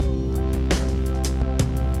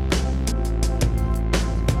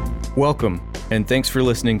Welcome, and thanks for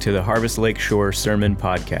listening to the Harvest Lakeshore Sermon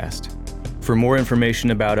Podcast. For more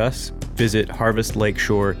information about us, visit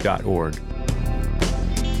harvestlakeshore.org.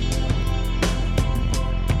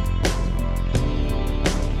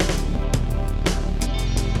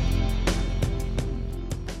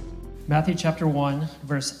 Matthew chapter 1,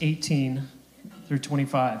 verse 18 through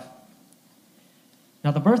 25.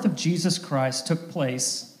 Now the birth of Jesus Christ took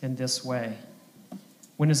place in this way.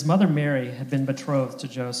 When his mother Mary had been betrothed to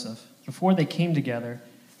Joseph, before they came together,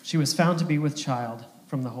 she was found to be with child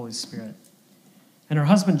from the Holy Spirit. And her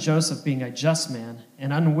husband Joseph, being a just man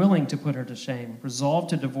and unwilling to put her to shame, resolved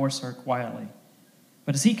to divorce her quietly.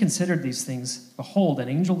 But as he considered these things, behold, an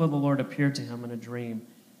angel of the Lord appeared to him in a dream,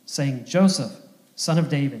 saying, Joseph, son of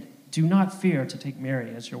David, do not fear to take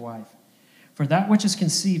Mary as your wife, for that which is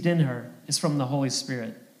conceived in her is from the Holy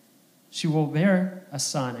Spirit. She will bear a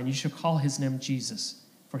son, and you shall call his name Jesus,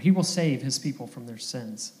 for he will save his people from their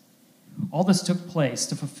sins. All this took place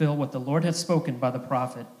to fulfill what the Lord had spoken by the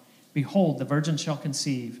prophet. Behold, the virgin shall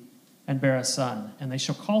conceive and bear a son, and they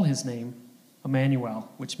shall call his name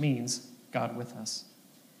Emmanuel, which means God with us.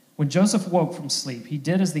 When Joseph woke from sleep, he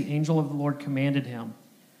did as the angel of the Lord commanded him.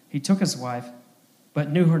 He took his wife,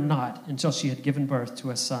 but knew her not until she had given birth to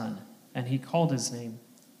a son, and he called his name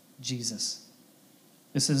Jesus.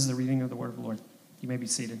 This is the reading of the word of the Lord. You may be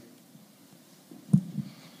seated.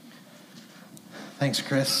 Thanks,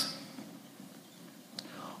 Chris.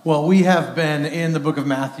 Well, we have been in the book of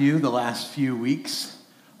Matthew the last few weeks,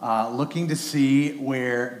 looking to see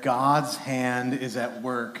where God's hand is at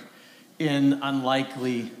work in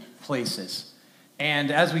unlikely places.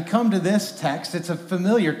 And as we come to this text, it's a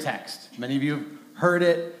familiar text. Many of you have heard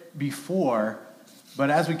it before,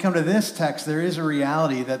 but as we come to this text, there is a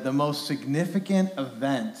reality that the most significant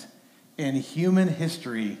event in human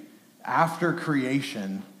history after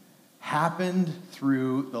creation happened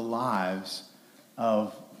through the lives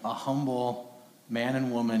of a humble man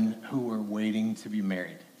and woman who were waiting to be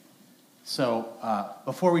married. So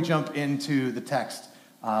before we jump into the text,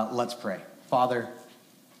 let's pray. Father,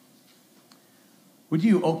 would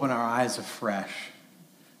you open our eyes afresh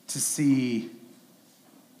to see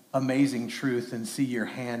amazing truth and see your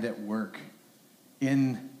hand at work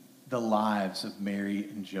in the lives of Mary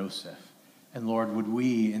and Joseph? And Lord, would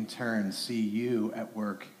we in turn see you at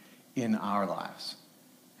work in our lives?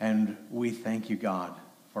 And we thank you, God,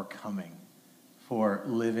 for coming, for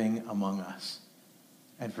living among us,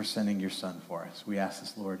 and for sending your Son for us. We ask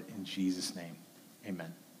this, Lord, in Jesus' name.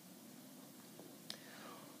 Amen.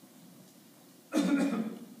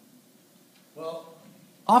 Well,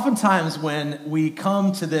 oftentimes when we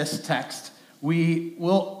come to this text,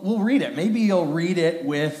 we'll read it. Maybe you'll read it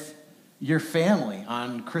with your family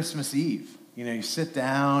on Christmas Eve. You know, you sit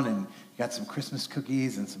down and you got some Christmas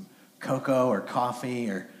cookies and some cocoa or coffee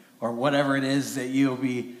or whatever it is that you'll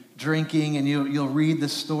be drinking, and you'll read the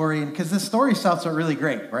story. And because the story starts out really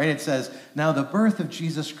great, right? It says, now the birth of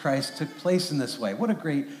Jesus Christ took place in this way. What a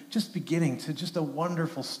great just beginning to just a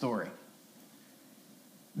wonderful story.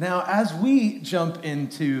 Now, as we jump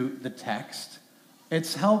into the text,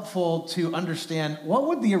 it's helpful to understand what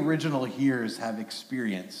would the original hearers have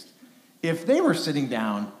experienced if they were sitting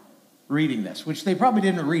down reading this, which they probably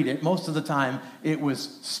didn't read it. Most of the time it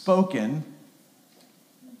was spoken.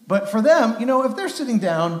 But for them, if they're sitting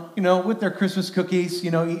down, with their Christmas cookies,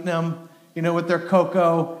 eating them, with their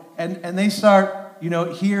cocoa, and they start,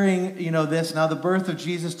 hearing, this. Now the birth of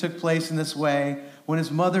Jesus took place in this way. When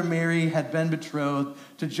his mother Mary had been betrothed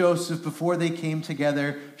to Joseph before they came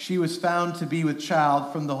together, she was found to be with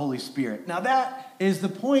child from the Holy Spirit. Now that is the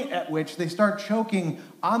point at which they start choking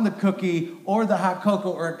on the cookie or the hot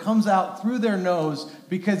cocoa, or it comes out through their nose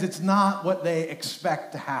because it's not what they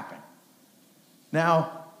expect to happen.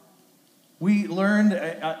 Now, we learned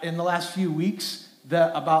in the last few weeks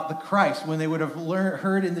about the Christ. When they would have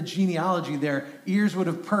heard in the genealogy, their ears would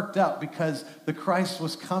have perked up because the Christ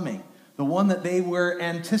was coming, the one that they were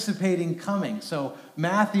anticipating coming. So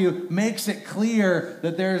Matthew makes it clear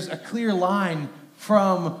that there's a clear line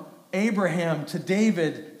from Abraham to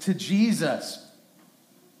David to Jesus.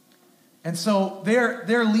 And so they're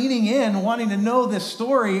leaning in, wanting to know this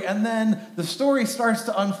story, and then the story starts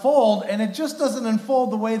to unfold, and it just doesn't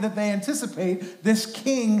unfold the way that they anticipate this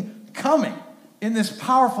king coming in this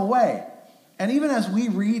powerful way. And even as we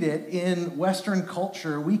read it in Western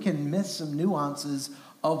culture, we can miss some nuances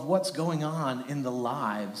of what's going on in the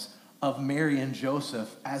lives of Mary and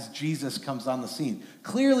Joseph as Jesus comes on the scene.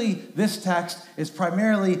 Clearly, this text is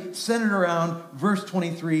primarily centered around verse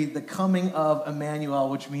 23, the coming of Emmanuel,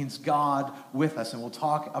 which means God with us. And we'll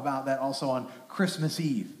talk about that also on Christmas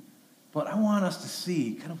Eve. But I want us to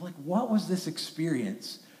see kind of like, what was this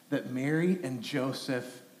experience that Mary and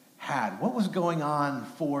Joseph had. What was going on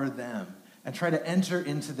for them? And try to enter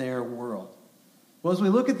into their world. Well, as we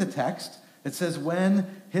look at the text, it says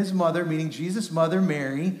when his mother, meaning Jesus' mother,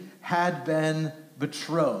 Mary, had been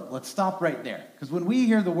betrothed. Let's stop right there. Because when we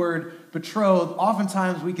hear the word betrothed,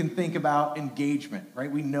 oftentimes we can think about engagement,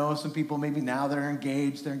 right? We know some people maybe now that are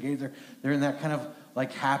engaged, they're in that kind of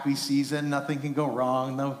like happy season. Nothing can go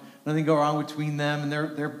wrong. Nothing can go wrong between them.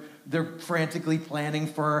 And they're frantically planning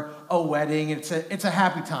for a wedding. It's a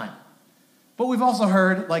happy time. But we've also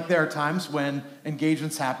heard, like, there are times when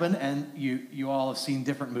engagements happen, and you all have seen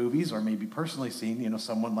different movies, or maybe personally seen,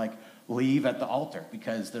 someone, like, leave at the altar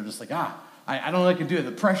because they're just like, I don't know what I can do.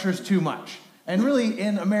 The pressure's too much. And really,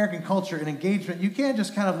 in American culture, in engagement, you can't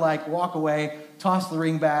just kind of, like, walk away, toss the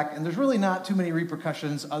ring back, and there's really not too many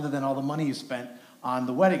repercussions other than all the money you spent on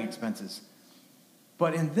the wedding expenses.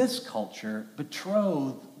 But in this culture,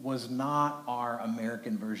 betrothed was not our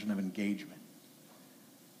American version of engagement.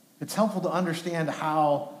 It's helpful to understand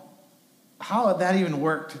how that even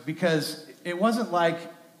worked, because it wasn't like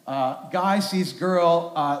guy sees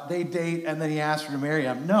girl, they date, and then he asks her to marry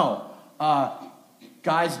him. No,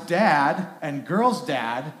 guy's dad and girl's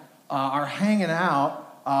dad are hanging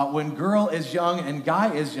out when girl is young and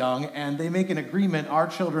guy is young, and they make an agreement, our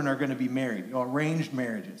children are going to be married, arranged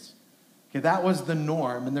marriages. Okay, that was the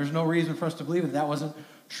norm, and there's no reason for us to believe that wasn't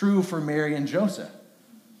true for Mary and Joseph.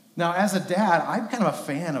 Now, as a dad, I'm kind of a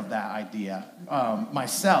fan of that idea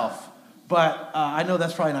myself, but I know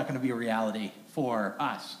that's probably not going to be a reality for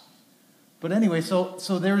us. But anyway, so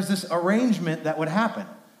there was this arrangement that would happen.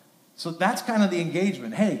 So that's kind of the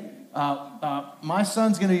engagement. Hey, my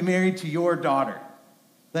son's going to be married to your daughter.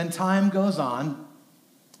 Then time goes on,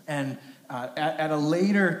 and at a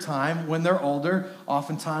later time, when they're older,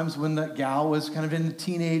 oftentimes when the gal was kind of in the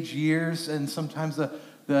teenage years, and sometimes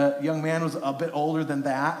the young man was a bit older than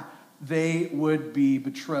that, they would be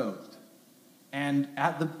betrothed. And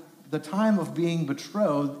at the time of being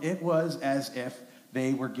betrothed, it was as if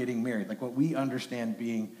they were getting married, like what we understand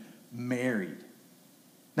being married.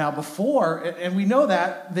 Now before, and we know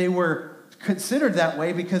that they were considered that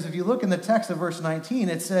way because if you look in the text of verse 19,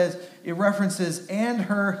 it says, it references, and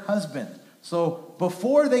her husband. So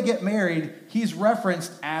before they get married, he's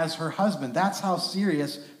referenced as her husband. That's how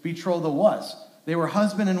serious betrothal was. They were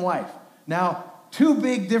husband and wife. Now, two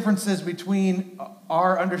big differences between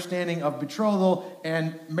our understanding of betrothal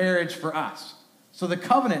and marriage for us. So the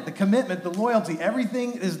covenant, the commitment, the loyalty,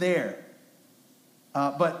 everything is there.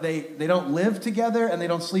 But they don't live together and they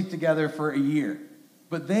don't sleep together for a year.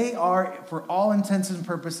 But they are, for all intents and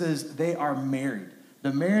purposes, they are married.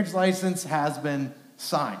 The marriage license has been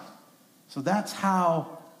signed. So that's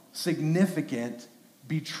how significant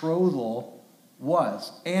betrothal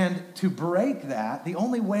was. And to break that, the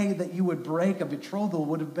only way that you would break a betrothal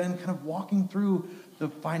would have been kind of walking through the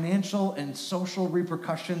financial and social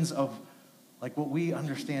repercussions of like what we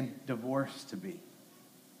understand divorce to be.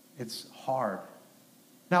 It's hard.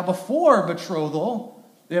 Now, before betrothal,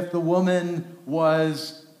 if the woman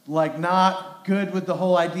was like not good with the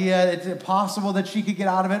whole idea, it's impossible that she could get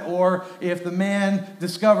out of it, or if the man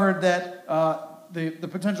discovered that the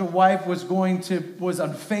potential wife was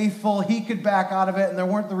unfaithful, he could back out of it, and there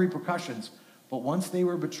weren't the repercussions. But once they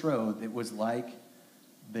were betrothed, it was like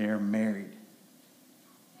they're married.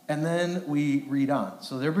 And then we read on.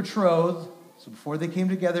 So they're betrothed. So before they came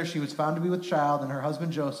together, she was found to be with child, and her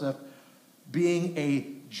husband Joseph, being a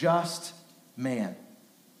just man.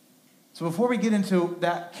 So before we get into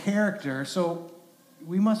that character, so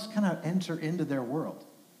we must kind of enter into their world.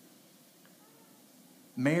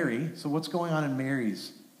 Mary, so what's going on in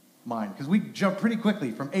Mary's mind? Because we jump pretty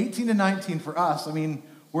quickly from 18 to 19 for us. I mean,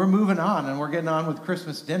 we're moving on and we're getting on with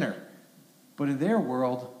Christmas dinner. But in their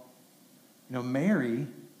world, Mary,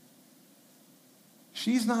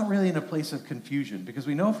 she's not really in a place of confusion, because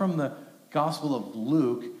we know from the Gospel of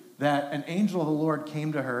Luke that an angel of the Lord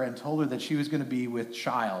came to her and told her that she was going to be with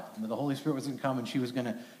child, and that the Holy Spirit was going to come and she was going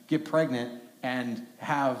to get pregnant and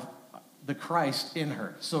have the Christ in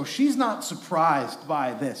her. So she's not surprised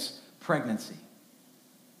by this pregnancy.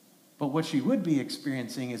 But what she would be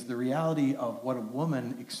experiencing is the reality of what a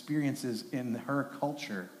woman experiences in her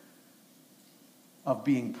culture of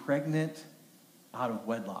being pregnant out of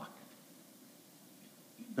wedlock.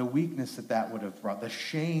 The weakness that would have brought, the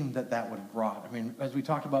shame that would have brought. I mean, as we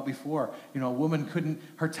talked about before, a woman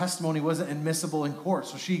her testimony wasn't admissible in court,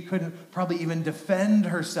 so she couldn't probably even defend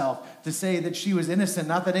herself to say that she was innocent.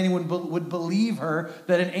 Not that anyone would believe her,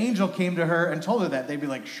 that an angel came to her and told her that. They'd be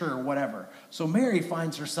like, sure, whatever. So Mary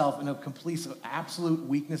finds herself in a complete, absolute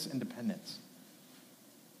weakness and dependence.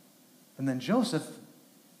 And then Joseph,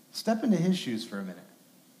 step into his shoes for a minute.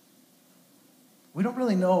 We don't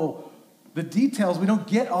really know the details. We don't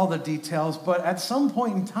get all the details, but at some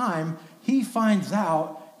point in time, he finds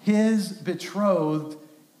out his betrothed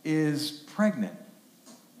is pregnant.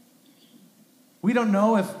 We don't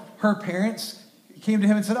know if her parents came to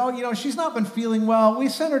him and said, oh, she's not been feeling well. We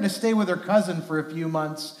sent her to stay with her cousin for a few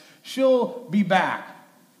months. She'll be back.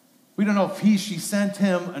 We don't know if she sent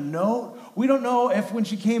him a note. We don't know if when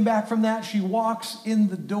she came back from that, she walks in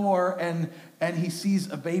the door and he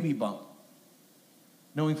sees a baby bump,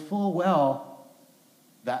 knowing full well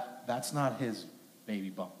that that's not his baby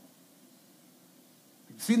bump.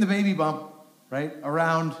 You've seen the baby bump, right,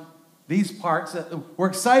 around these parts. We're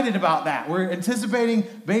excited about that. We're anticipating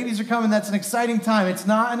babies are coming. That's an exciting time. It's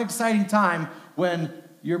not an exciting time when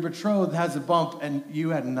your betrothed has a bump and you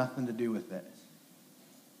had nothing to do with it.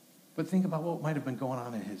 But think about what might have been going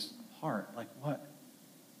on in his heart. Like, what?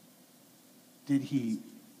 Did he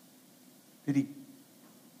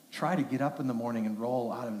try to get up in the morning and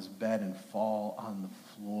roll out of his bed and fall on the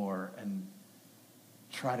floor and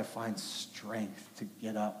try to find strength to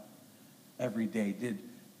get up every day?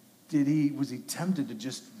 Was he tempted to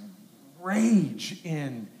just rage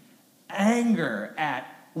in anger at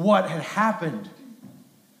what had happened?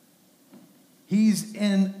 He's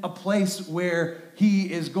in a place where he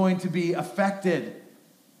is going to be affected.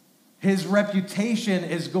 His reputation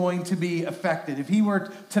is going to be affected. If he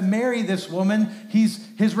were to marry this woman,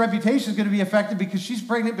 his reputation is going to be affected because she's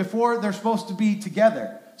pregnant before they're supposed to be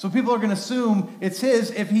together. So people are going to assume it's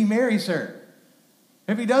his if he marries her.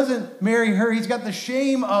 If he doesn't marry her, he's got the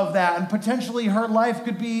shame of that, and potentially her life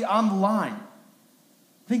could be on the line.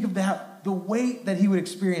 Think of that, the weight that he would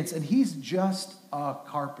experience, and he's just a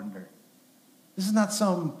carpenter. This is not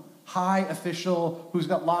some high official who's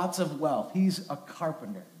got lots of wealth. He's a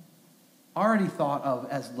carpenter, already thought of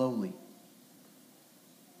as lowly.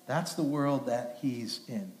 That's the world that he's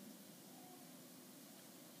in.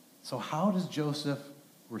 So how does Joseph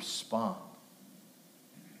respond?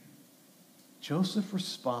 Joseph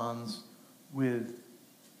responds with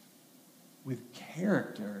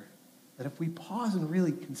character that if we pause and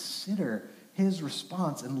really consider his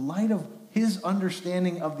response in light of his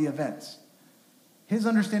understanding of the events. His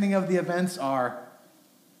understanding of the events are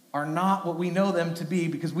not what we know them to be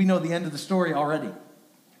because we know the end of the story already.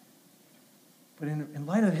 But in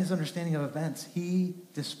light of his understanding of events, he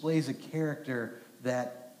displays a character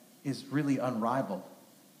that is really unrivaled.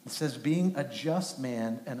 It says, being a just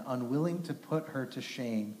man and unwilling to put her to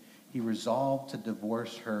shame, he resolved to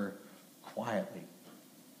divorce her quietly.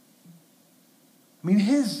 I mean,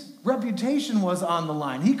 his reputation was on the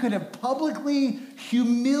line. He could have publicly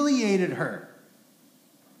humiliated her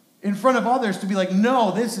in front of others to be like, no,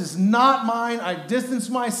 this is not mine. I distance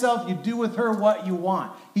myself. You do with her what you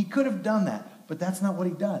want. He could have done that, but that's not what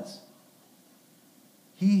he does.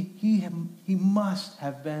 He must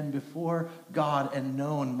have been before God and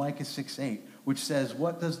known Micah 6:8, which says,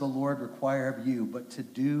 what does the Lord require of you but to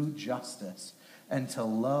do justice and to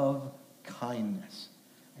love kindness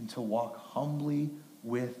and to walk humbly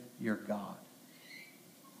with your God?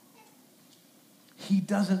 He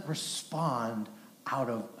doesn't respond out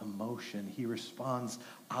of emotion. He responds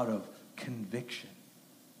out of conviction.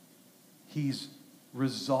 He's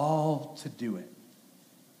resolved to do it.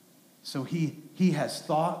 So he has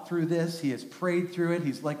thought through this. He has prayed through it.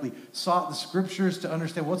 He's likely sought the scriptures to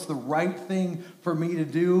understand what's the right thing for me to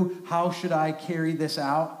do. How should I carry this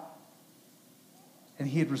out? And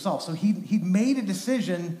he had resolved. So he'd made a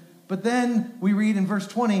decision, but then we read in verse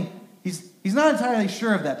 20, he's not entirely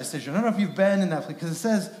sure of that decision. I don't know if you've been in that place, because it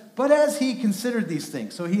says, but as he considered these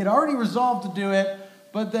things. So he had already resolved to do it,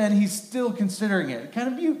 but then he's still considering it.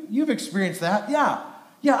 Kind of you've experienced that.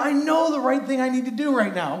 Yeah, I know the right thing I need to do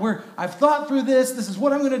right now. I've thought through this. This is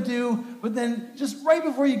what I'm going to do. But then just right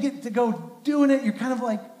before you get to go doing it, you're kind of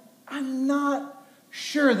like, I'm not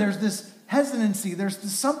sure. There's this hesitancy. There's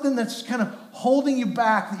something that's kind of holding you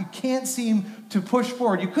back that you can't seem to push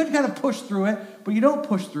forward. You could kind of push through it, but you don't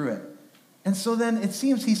push through it. And so then it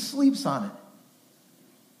seems he sleeps on it.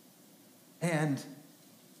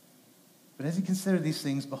 But as he considered these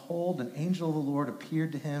things, behold, an angel of the Lord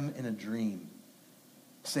appeared to him in a dream,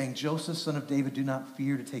 saying, Joseph, son of David, do not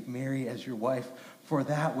fear to take Mary as your wife, for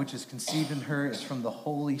that which is conceived in her is from the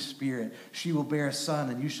Holy Spirit. She will bear a son,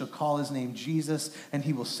 and you shall call his name Jesus, and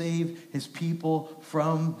he will save his people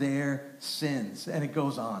from their sins. And it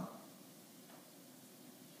goes on.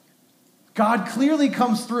 God clearly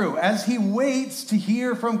comes through. As he waits to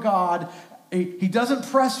hear from God, he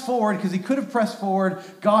doesn't press forward because he could have pressed forward.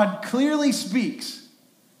 God clearly speaks.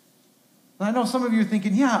 And I know some of you are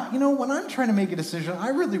thinking, when I'm trying to make a decision, I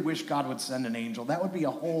really wish God would send an angel. That would be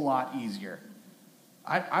a whole lot easier.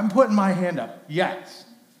 I'm putting my hand up. Yes.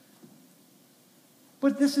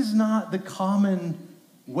 But this is not the common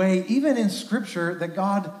way, even in Scripture, that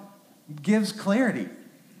God gives clarity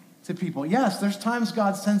to people. Yes, there's times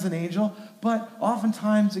God sends an angel, but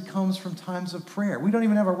oftentimes it comes from times of prayer. We don't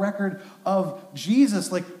even have a record of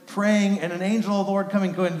Jesus like praying and an angel of the Lord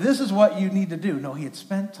coming going, this is what you need to do. No, he had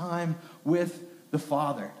spent time with the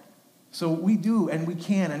Father. So we do and we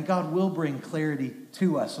can, and God will bring clarity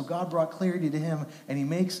to us. So God brought clarity to him, and he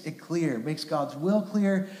makes it clear, makes God's will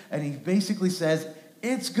clear, and he basically says,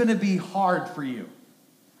 it's going to be hard for you.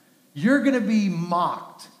 You're going to be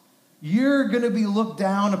mocked. You're going to be looked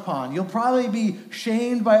down upon. You'll probably be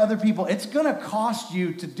shamed by other people. It's going to cost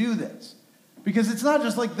you to do this. Because it's not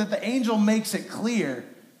just like that the angel makes it clear.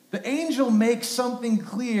 The angel makes something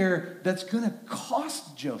clear that's going to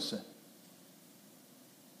cost Joseph.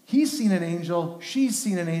 He's seen an angel. She's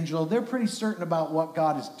seen an angel. They're pretty certain about what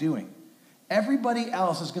God is doing. Everybody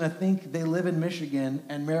else is going to think they live in Michigan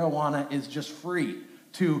and marijuana is just free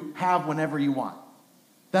to have whenever you want.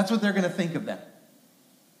 That's what they're going to think of them.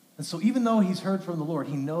 And so even though he's heard from the Lord,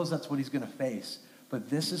 he knows that's what he's going to face. But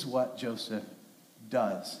this is what Joseph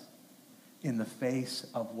does in the face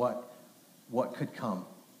of what could come.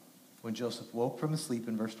 When Joseph woke from his sleep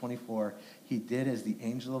in verse 24, he did as the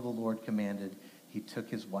angel of the Lord commanded. He took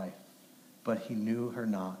his wife, but he knew her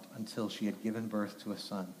not until she had given birth to a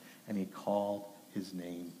son, and he called his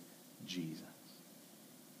name Jesus.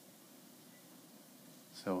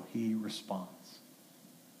 So he responds.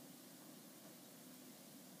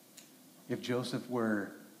 If Joseph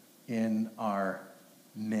were in our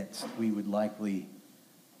midst, we would likely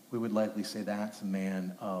say that's a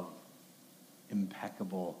man of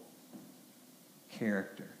impeccable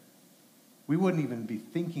character. We wouldn't even be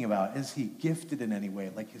thinking about, is he gifted in any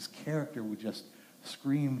way? Like his character would just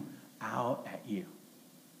scream out at you.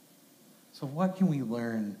 So what can we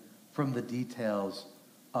learn from the details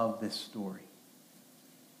of this story?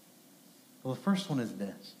 Well, the first one is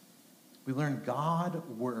this. We learn God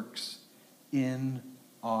works in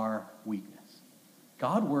our weakness.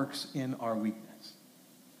 God works in our weakness.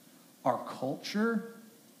 Our culture,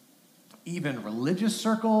 even religious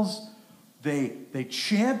circles, they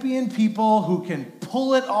champion people who can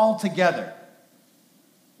pull it all together.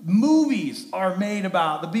 Movies are made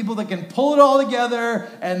about the people that can pull it all together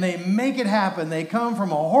and they make it happen. They come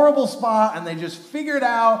from a horrible spot and they just figure it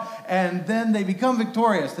out, and then they become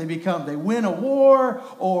victorious. They win a war,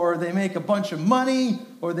 or they make a bunch of money,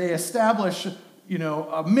 or they establish,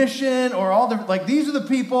 a mission, or all the, like, these are the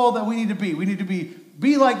people that we need to be. We need to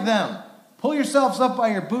be like them. Pull yourselves up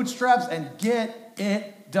by your bootstraps and get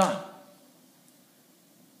it done.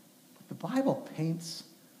 But the Bible paints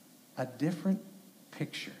a different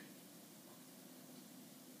picture.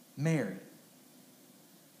 Mary,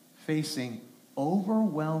 facing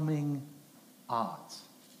overwhelming odds.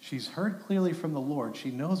 She's heard clearly from the Lord. She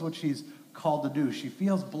knows what she's called to do. She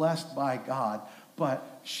feels blessed by God,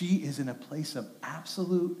 but she is in a place of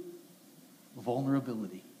absolute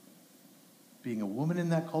vulnerability. Being a woman in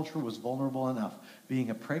that culture was vulnerable enough. Being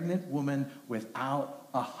a pregnant woman without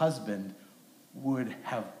a husband would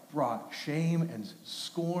have brought shame and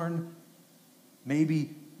scorn,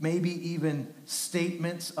 maybe even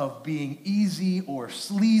statements of being easy or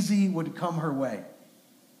sleazy would come her way.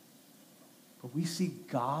 But we see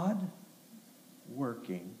God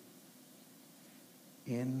working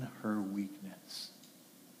in her weakness,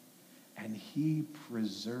 and he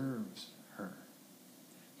preserves her.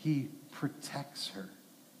 He protects her.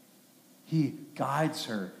 He guides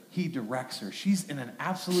her. He directs her. She's in an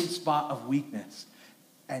absolute spot of weakness,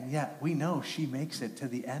 and yet we know she makes it to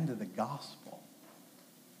the end of the gospel.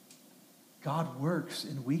 God works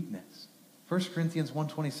in weakness. 1 Corinthians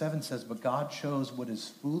 1:27 says, but God chose what is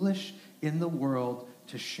foolish in the world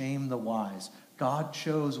to shame the wise. God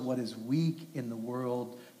chose what is weak in the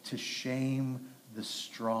world to shame the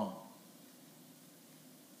strong.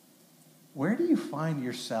 Where do you find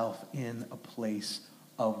yourself in a place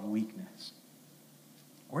of weakness?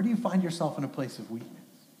 Where do you find yourself in a place of weakness?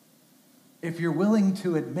 If you're willing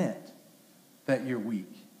to admit that you're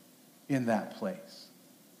weak in that place.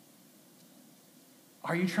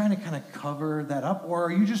 Are you trying to kind of cover that up? Or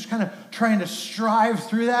are you just kind of trying to strive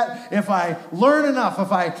through that? If I learn enough,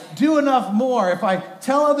 if I do enough more, if I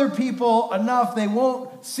tell other people enough, they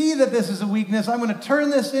won't see that this is a weakness. I'm going to turn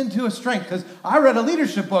this into a strength. Because I read a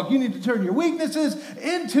leadership book. You need to turn your weaknesses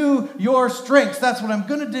into your strengths. That's what I'm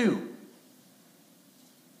going to do.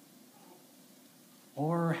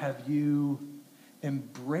 Or have you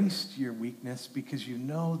embraced your weakness because you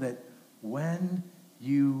know that when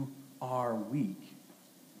you are weak,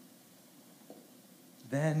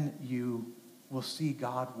 then you will see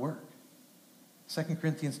God work. 2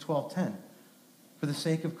 Corinthians 12:10. For the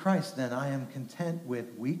sake of Christ, then, I am content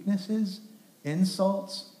with weaknesses,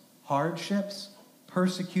 insults, hardships,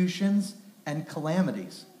 persecutions, and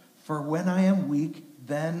calamities. For when I am weak,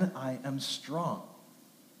 then I am strong.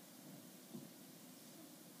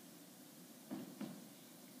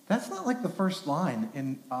 That's not like the first line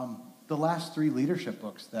in the last 3 leadership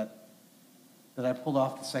books that I pulled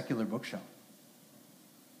off the secular bookshelf.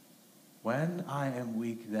 When I am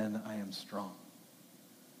weak, then I am strong.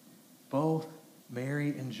 Both Mary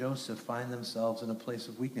and Joseph find themselves in a place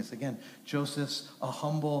of weakness. Again, Joseph's a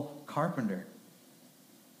humble carpenter.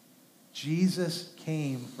 Jesus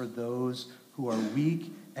came for those who are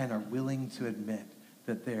weak and are willing to admit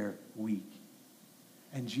that they're weak.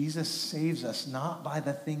 And Jesus saves us not by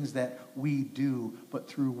the things that we do, but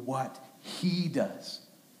through what he does.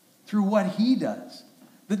 Through what he does.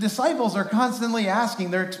 The disciples are constantly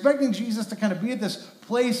asking, they're expecting Jesus to kind of be at this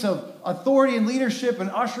place of authority and leadership and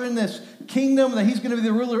usher in this kingdom that he's going to be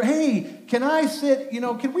the ruler. Hey, can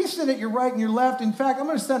we sit at your right and your left? In fact, I'm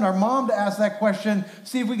going to send our mom to ask that question,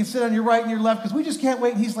 see if we can sit on your right and your left, because we just can't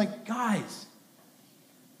wait. And he's like, guys,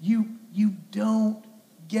 you don't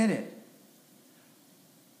get it.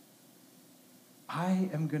 I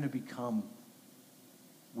am going to become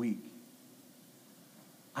weak.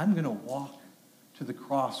 I'm going to walk to the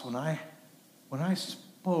cross. When I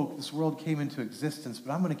spoke, this world came into existence,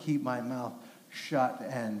 but I'm going to keep my mouth shut,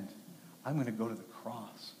 and I'm going to go to the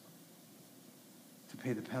cross to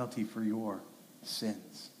pay the penalty for your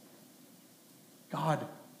sins. God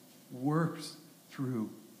works through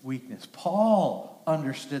weakness. Paul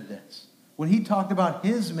understood this. When he talked about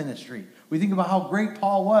his ministry, we think about how great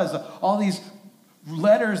Paul was, all these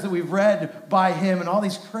letters that we've read by him and all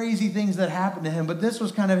these crazy things that happened to him, but this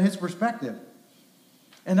was kind of his perspective.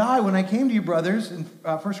 And when I came to you, brothers, in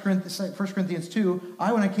 1 Corinthians 2,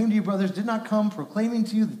 when I came to you, brothers, did not come proclaiming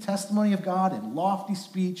to you the testimony of God in lofty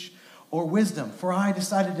speech or wisdom, for I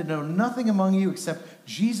decided to know nothing among you except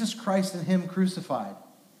Jesus Christ and him crucified.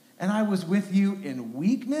 And I was with you in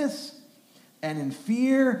weakness and in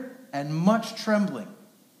fear and much trembling.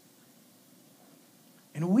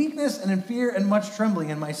 In weakness and in fear and much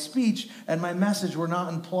trembling, and my speech and my message were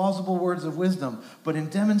not in plausible words of wisdom, but in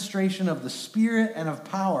demonstration of the Spirit and of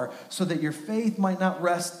power, so that your faith might not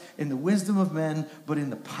rest in the wisdom of men, but in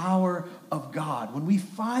the power of God. When we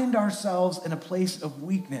find ourselves in a place of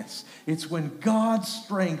weakness, it's when God's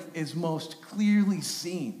strength is most clearly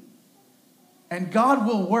seen. And God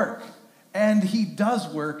will work, and he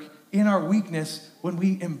does work in our weakness when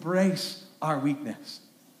we embrace our weakness.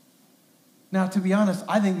 Now, to be honest,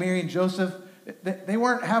 I think Mary and Joseph, they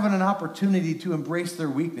weren't having an opportunity to embrace their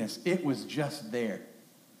weakness. It was just there.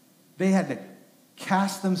 They had to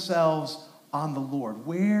cast themselves on the Lord.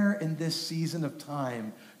 Where in this season of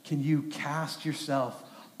time can you cast yourself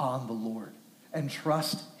on the Lord and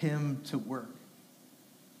trust him to work?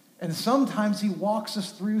 And sometimes he walks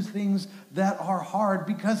us through things that are hard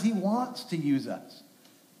because he wants to use us.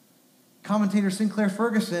 Commentator Sinclair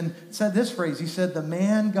Ferguson said this phrase. He said, the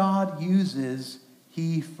man God uses,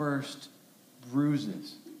 he first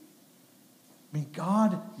bruises. I mean,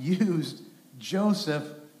 God used Joseph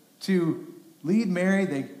to lead Mary.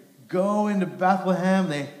 They go into Bethlehem.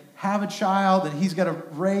 They have a child, and he's got to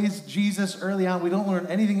raise Jesus early on. We don't learn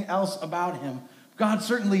anything else about him. God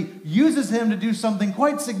certainly uses him to do something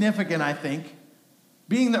quite significant, I think,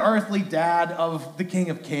 being the earthly dad of the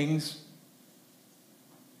King of Kings.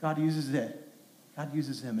 God uses it. God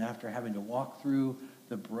uses him after having to walk through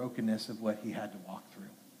the brokenness of what he had to walk through.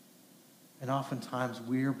 And oftentimes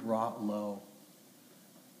we're brought low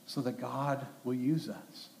so that God will use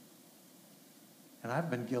us. And I've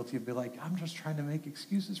been guilty of being like, I'm just trying to make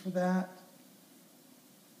excuses for that.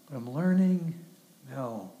 But I'm learning,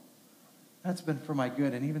 no, that's been for my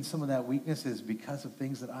good. And even some of that weakness is because of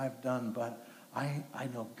things that I've done. But I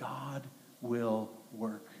know God will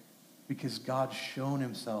work, because God's shown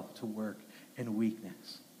himself to work in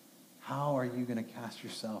weakness. How are you going to cast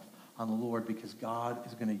yourself on the Lord? Because God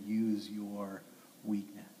is going to use your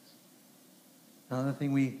weakness. Another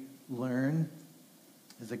thing we learn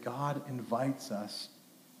is that God invites us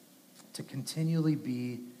to continually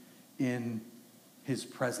be in his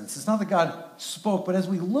presence. It's not that God spoke, but as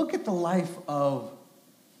we look at the life of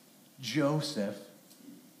Joseph,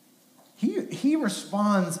 he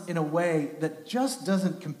responds in a way that just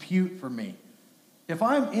doesn't compute for me. If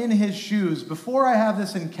I'm in his shoes, before I have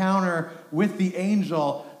this encounter with the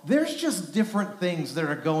angel, there's just different things that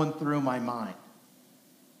are going through my mind.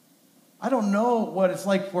 I don't know what it's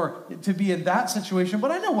like to be in that situation,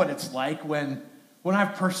 but I know what it's like when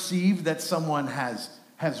I've perceived that someone has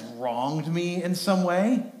has wronged me in some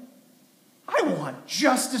way, I want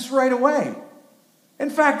justice right away.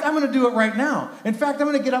 In fact, I'm going to do it right now. In fact, I'm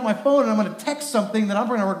going to get out my phone and I'm going to text something that I'm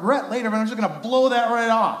going to regret later, but I'm just going to blow that right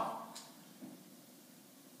off.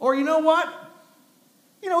 Or you know what?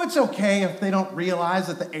 It's okay if they don't realize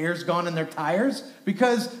that the air's gone in their tires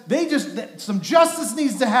because some justice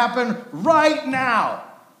needs to happen right now.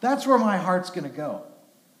 That's where my heart's going to go.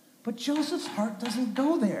 But Joseph's heart doesn't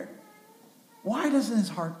go there. Why doesn't his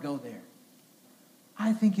heart go there?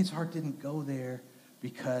 I think his heart didn't go there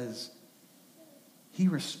because he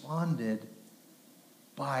responded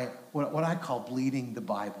by what I call bleeding the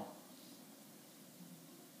Bible.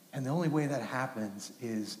 And the only way that happens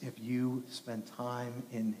is if you spend time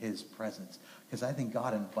in his presence. Because I think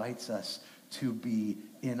God invites us to be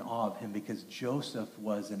in awe of him because Joseph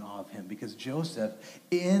was in awe of him. Because Joseph,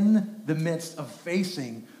 in the midst of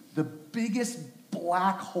facing the biggest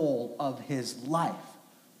black hole of his life,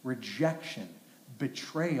 rejection,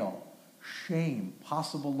 betrayal, shame,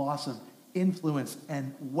 possible loss of influence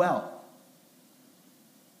and wealth.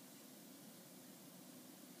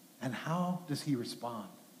 And how does he respond?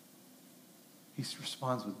 He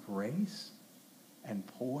responds with grace and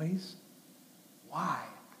poise. Why?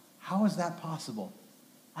 How is that possible?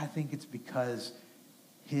 I think it's because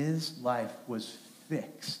his life was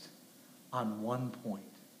fixed on one point,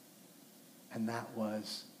 and that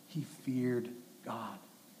was he feared God.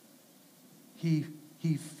 He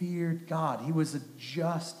feared God. He was a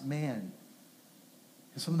just man.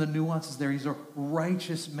 And some of the nuances there, he's a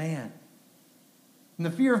righteous man. And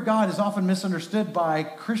the fear of God is often misunderstood by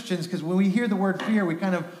Christians because when we hear the word fear, we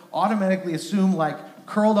kind of automatically assume like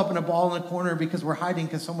curled up in a ball in a corner because we're hiding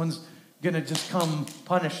because someone's going to just come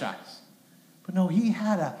punish us. But no, he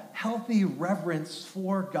had a healthy reverence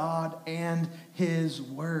for God and his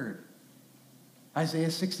word. Isaiah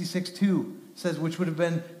 66:2 says, which would have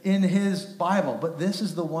been in his Bible, but this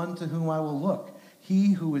is the one to whom I will look.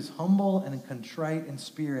 He who is humble and contrite in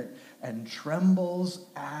spirit and trembles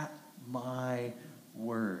at my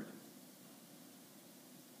word.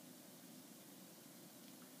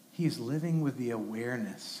 He is living with the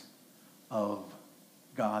awareness of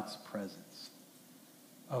God's presence,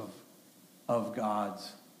 of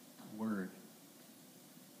God's word.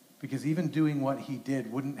 Because even doing what he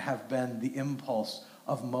did wouldn't have been the impulse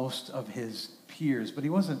of most of his peers. But he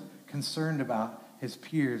wasn't concerned about his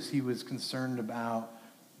peers. He was concerned about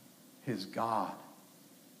his God.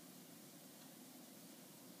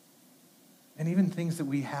 And even things that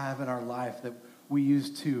we have in our life that we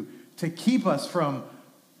use to keep us from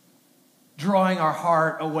drawing our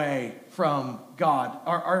heart away from God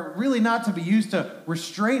are really not to be used to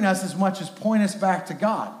restrain us as much as point us back to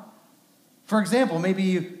God. For example, maybe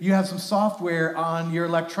you have some software on your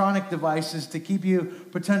electronic devices to keep you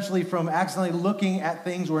potentially from accidentally looking at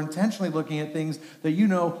things or intentionally looking at things that you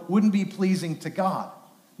know wouldn't be pleasing to God.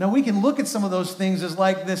 Now, we can look at some of those things as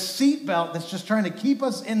like this seat belt that's just trying to keep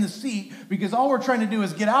us in the seat because all we're trying to do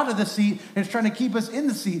is get out of the seat and it's trying to keep us in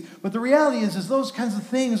the seat. But the reality is those kinds of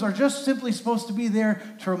things are just simply supposed to be there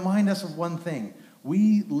to remind us of one thing.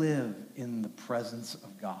 We live in the presence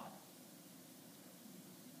of God.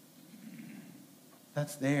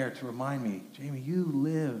 That's there to remind me, Jamie, you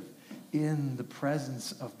live in the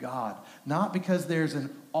presence of God. Not because there's an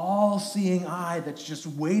all-seeing eye that's just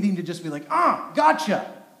waiting to just be like, gotcha.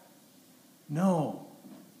 No.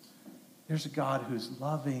 There's a God who's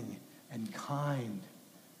loving and kind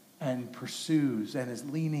and pursues and is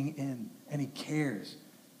leaning in and he cares.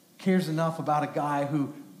 Cares enough about a guy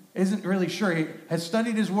who isn't really sure. He has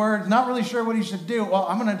studied his word, not really sure what he should do. Well,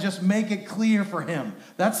 I'm going to just make it clear for him.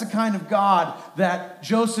 That's the kind of God that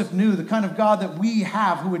Joseph knew, the kind of God that we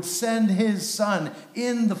have who would send his son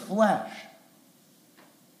in the flesh.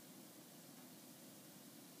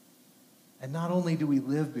 And not only do we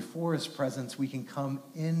live before his presence, we can come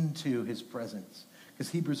into his presence. Because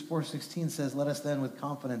Hebrews 4:16 says, let us then with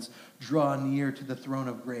confidence draw near to the throne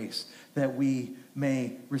of grace, that we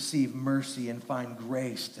may receive mercy and find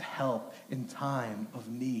grace to help in time of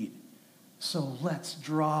need. So let's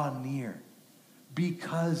draw near.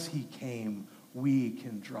 Because he came, we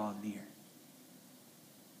can draw near.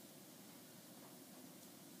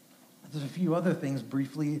 There's a few other things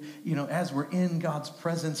briefly. As we're in God's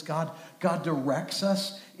presence, God directs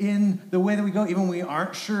us in the way that we go, even when we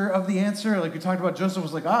aren't sure of the answer. Like we talked about, Joseph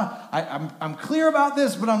was like, I'm clear about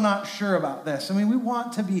this, but I'm not sure about this. I mean, we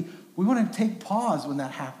want to take pause when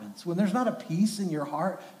that happens. When there's not a peace in your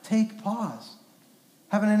heart, take pause.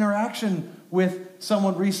 Have an interaction with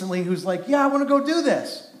someone recently who's like, I want to go do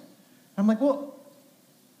this. I'm like, well,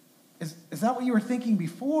 is that what you were thinking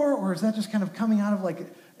before? Or is that just kind of coming out of like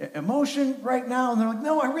emotion right now, and they're like,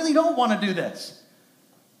 no, I really don't want to do this.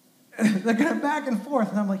 They're going back and forth,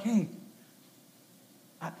 and I'm like, hey,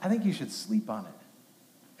 I think you should sleep on it.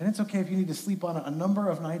 And it's okay if you need to sleep on it a number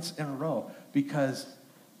of nights in a row, because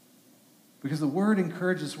the word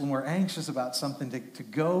encourages when we're anxious about something to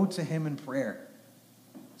go to him in prayer.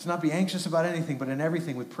 To not be anxious about anything, but in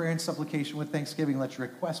everything, with prayer and supplication, with thanksgiving, let your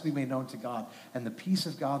requests be made known to God. And the peace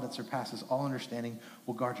of God that surpasses all understanding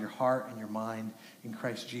will guard your heart and your mind in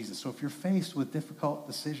Christ Jesus. So if you're faced with difficult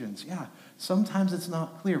decisions, sometimes it's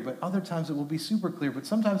not clear, but other times it will be super clear. But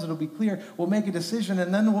sometimes it'll be clear. We'll make a decision,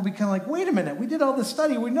 and then we'll be kind of like, wait a minute, we did all this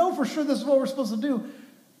study. We know for sure this is what we're supposed to do.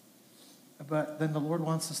 But then the Lord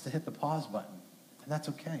wants us to hit the pause button, and that's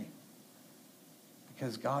okay.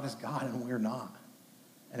 Because God is God and we're not.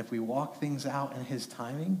 And if we walk things out in his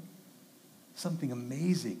timing, something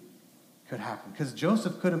amazing could happen. Because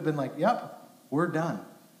Joseph could have been like, yep, we're done.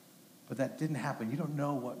 But that didn't happen. You don't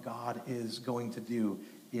know what God is going to do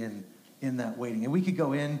in that waiting. And we could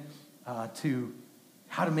go in to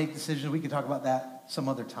how to make decisions. We could talk about that some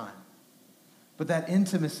other time. But that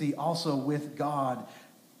intimacy also with God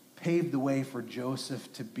paved the way for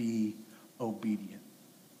Joseph to be obedient.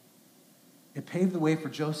 It paved the way for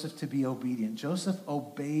Joseph to be obedient. Joseph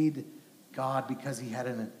obeyed God because he had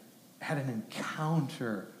an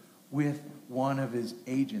encounter with one of his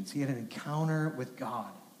agents. He had an encounter with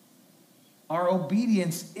God. Our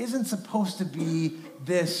obedience isn't supposed to be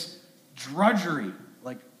this drudgery,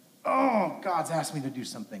 like, oh, God's asked me to do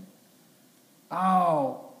something.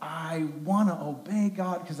 Oh, I want to obey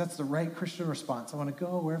God because that's the right Christian response. I want to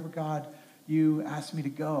go wherever, God, you ask me to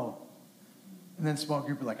go. And then small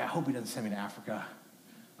group are like, I hope he doesn't send me to Africa.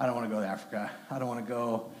 I don't want to go to Africa. I don't want to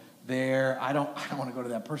go there. I don't want to go to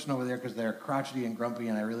that person over there because they're crotchety and grumpy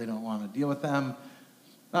and I really don't want to deal with them.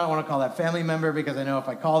 I don't want to call that family member because I know if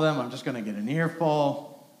I call them, I'm just going to get an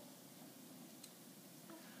earful.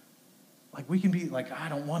 Like we can be like, I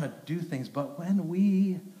don't want to do things. But when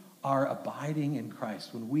we are abiding in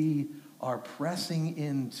Christ, when we are pressing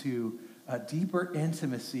into a deeper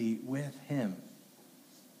intimacy with him,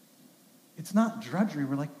 it's not drudgery.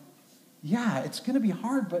 We're like, yeah, it's going to be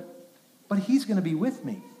hard, but he's going to be with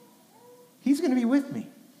me. He's going to be with me.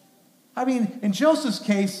 I mean, in Joseph's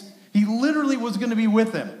case, he literally was going to be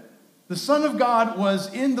with him. The Son of God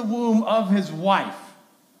was in the womb of his wife.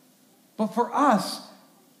 But for us,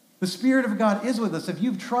 the Spirit of God is with us. If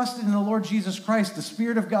you've trusted in the Lord Jesus Christ, the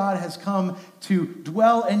Spirit of God has come to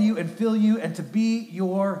dwell in you and fill you and to be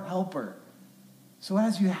your helper. So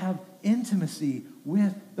as you have intimacy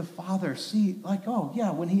with the Father, see, like, oh,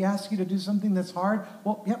 yeah, when he asks you to do something that's hard,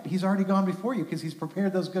 well, yep, he's already gone before you because he's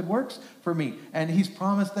prepared those good works for me. And he's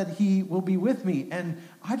promised that he will be with me. And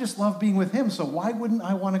I just love being with him, so why wouldn't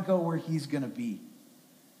I want to go where he's going to be?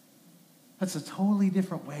 That's a totally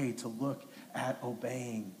different way to look at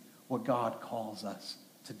obeying what God calls us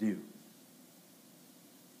to do.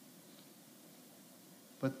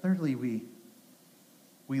 But thirdly, we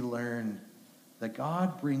learn that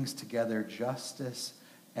God brings together justice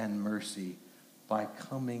and mercy by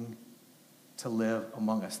coming to live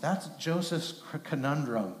among us. That's Joseph's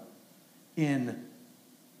conundrum in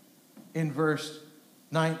verse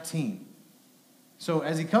 19. So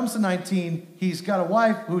as he comes to 19, he's got a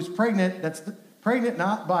wife who's pregnant, that's pregnant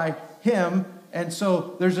not by him, and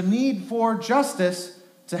so there's a need for justice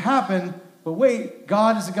to happen, but wait,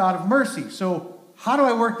 God is a God of mercy. So how do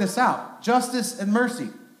I work this out? Justice and mercy.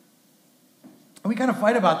 And we kind of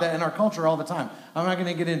fight about that in our culture all the time. I'm not going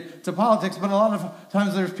to get into politics, but a lot of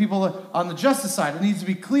times there's people on the justice side. It needs to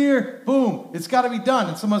be clear, boom, it's got to be done.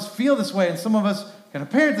 And some of us feel this way, and some of us kind of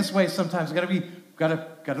parent this way sometimes. Got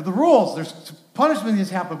to the rules. There's punishment that needs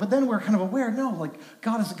to happen. But then we're kind of aware, no, like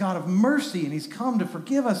God is a God of mercy, and he's come to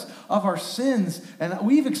forgive us of our sins. And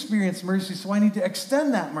we've experienced mercy, so I need to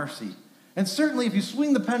extend that mercy. And certainly if you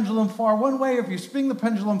swing the pendulum far one way, or if you swing the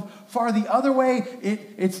pendulum far the other way,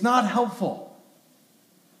 it's not helpful.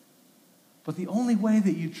 But the only way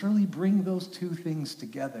that you truly bring those two things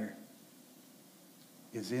together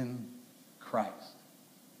is in Christ.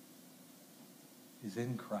 Is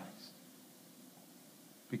in Christ.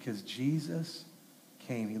 Because Jesus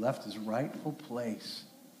came, he left his rightful place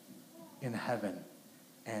in heaven,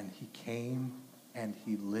 and he came and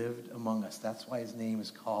he lived among us. That's why his name is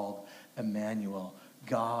called Emmanuel,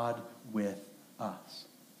 God with us.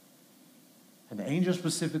 And the angel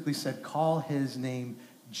specifically said, call his name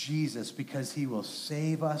Jesus, because he will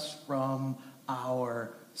save us from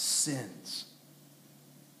our sins.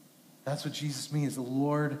 That's what Jesus means. The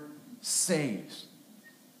Lord saves.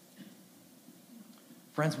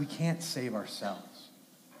 Friends, we can't save ourselves.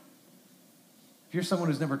 if you're someone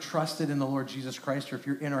who's never trusted in the Lord Jesus Christ, or if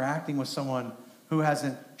you're interacting with someone who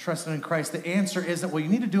hasn't trusted in Christ, the answer is that, well, you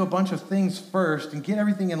need to do a bunch of things first and get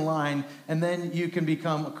everything in line, and then you can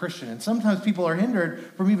become a Christian. And sometimes people are hindered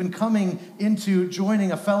from even coming into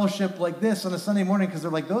joining a fellowship like this on a Sunday morning because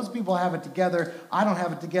they're like, those people have it together. I don't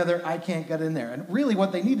have it together. I can't get in there. And really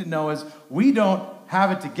what they need to know is we don't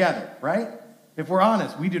have it together, right? If we're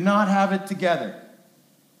honest, we do not have it together.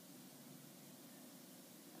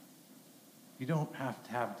 You don't have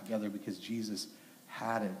to have it together because Jesus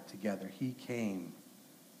had it together. He came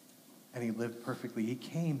and he lived perfectly. He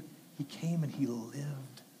came and he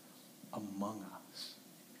lived among us.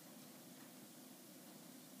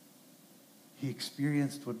 He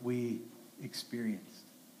experienced what we experienced.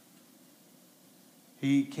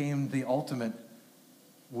 He came the ultimate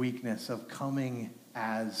weakness of coming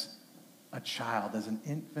as a child, as an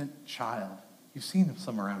infant child. You've seen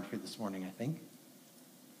some around here this morning, I think.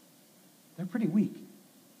 They're pretty weak.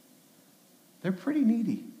 They're pretty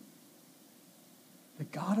needy. The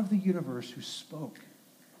God of the universe who spoke,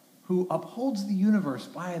 who upholds the universe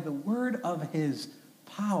by the word of his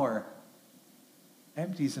power,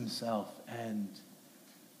 empties himself and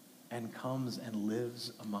comes and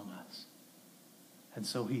lives among us. And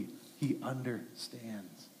so he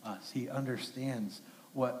understands us. He understands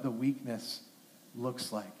what the weakness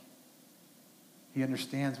looks like. He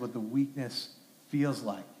understands what the weakness feels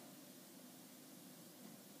like.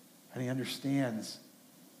 And he understands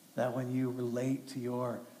that when you relate to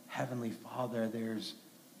your heavenly Father, there's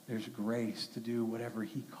grace to do whatever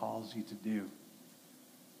he calls you to do.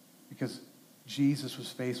 Because Jesus was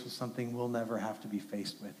faced with something we'll never have to be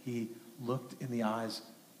faced with. He looked in the eyes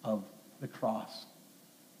of the cross.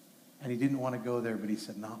 And he didn't want to go there, but he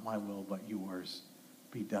said, not my will, but yours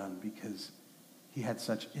be done. Because he had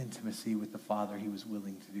such intimacy with the Father, he was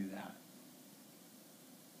willing to do that.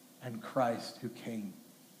 And Christ, who came,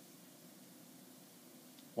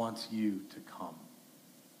 wants you to come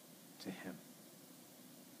to him.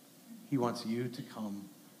 He wants you to come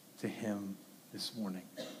to him this morning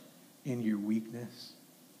in your weakness,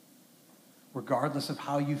 regardless of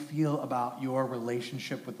how you feel about your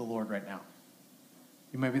relationship with the Lord right now.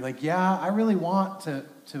 You might be like, yeah, I really want to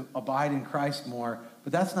abide in Christ more,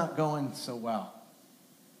 but that's not going so well.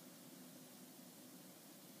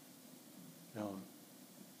 No,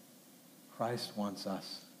 Christ wants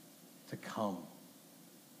us to come.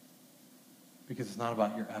 Because it's not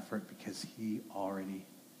about your effort, because he already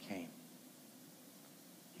came.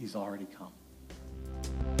 He's already come.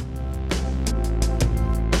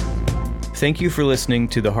 Thank you for listening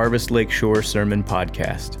to the Harvest Lakeshore Sermon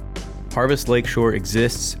Podcast. Harvest Lakeshore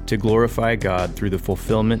exists to glorify God through the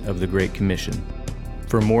fulfillment of the Great Commission.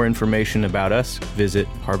 For more information about us, visit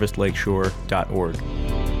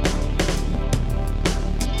harvestlakeshore.org.